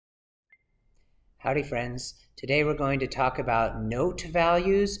Howdy friends. Today we're going to talk about note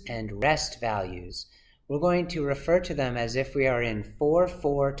values and rest values. We're going to refer to them as if we are in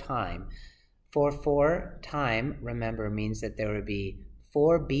 4/4 time. 4/4 time, remember, means that there would be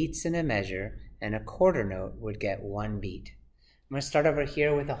 4 beats in a measure and a quarter note would get 1 beat. I'm going to start over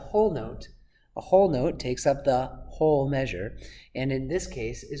here with a whole note. A whole note takes up the whole measure, and in this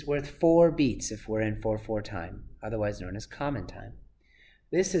case is worth 4 beats if we're in 4/4 time, otherwise known as common time.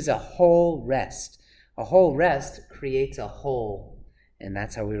 This is a whole rest. A whole rest creates a whole, and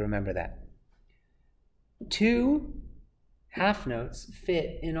that's how we remember that. 2 half notes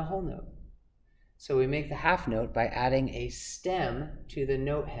fit in a whole note. So we make the half note by adding a stem to the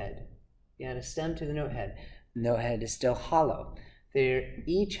note head. You add a stem to the note head. The note head is still hollow.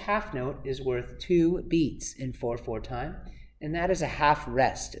 Each half note is worth 2 beats in 4/4 time, and that is a half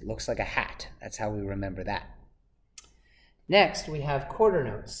rest. It looks like a hat. That's how we remember that. Next, we have quarter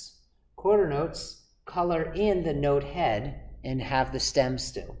notes. Quarter notes color in the note head and have the stem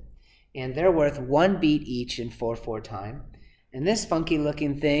still. And they're worth 1 beat each in 4/4 time. And this funky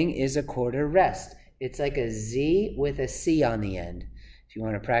looking thing is a quarter rest. It's like a Z with a C on the end. If you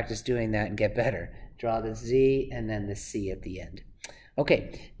want to practice doing that and get better, draw the Z and then the C at the end.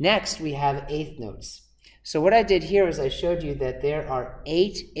 Okay, next we have eighth notes. So what I did here is I showed you that there are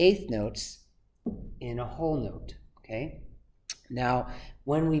 8 eighth notes in a whole note, okay? Now,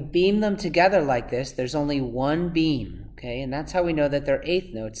 when we beam them together like this, there's only 1 beam, okay? And that's how we know that they're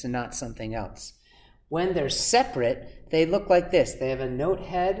eighth notes and not something else. When they're separate, they look like this. They have a note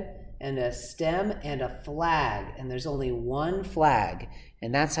head and a stem and a flag, and there's only 1 flag,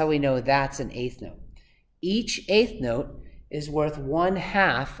 and that's how we know that's an eighth note. Each eighth note is worth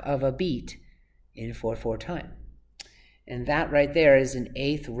 1/2 of a beat in 4/4 time. And that right there is an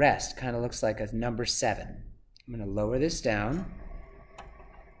eighth rest, kind of looks like a number 7. I'm going to lower this down.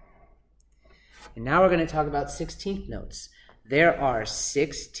 And now we're going to talk about 16th notes. There are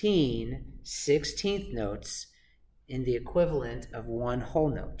 16 16th notes in the equivalent of 1 whole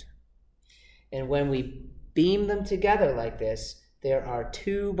note. And when we beam them together like this, there are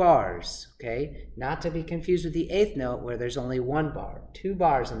 2 bars, okay? Not to be confused with the 8th note where there's only 1 bar. 2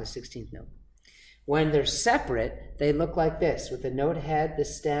 bars on the 16th note. When they're separate, they look like this with the note head, the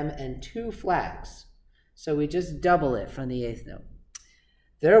stem, and 2 flags. So we just double it from the 8th note.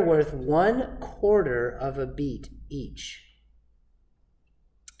 They're worth 1/4 of a beat each.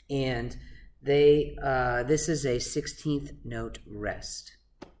 And this is a 16th note rest.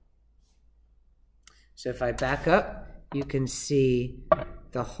 So if I back up, you can see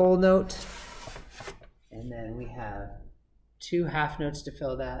the whole note, and then we have 2 half notes to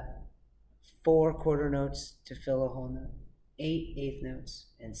fill that, 4 quarter notes to fill a whole note, 8 eighth notes,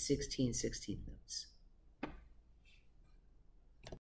 and 16 16th notes.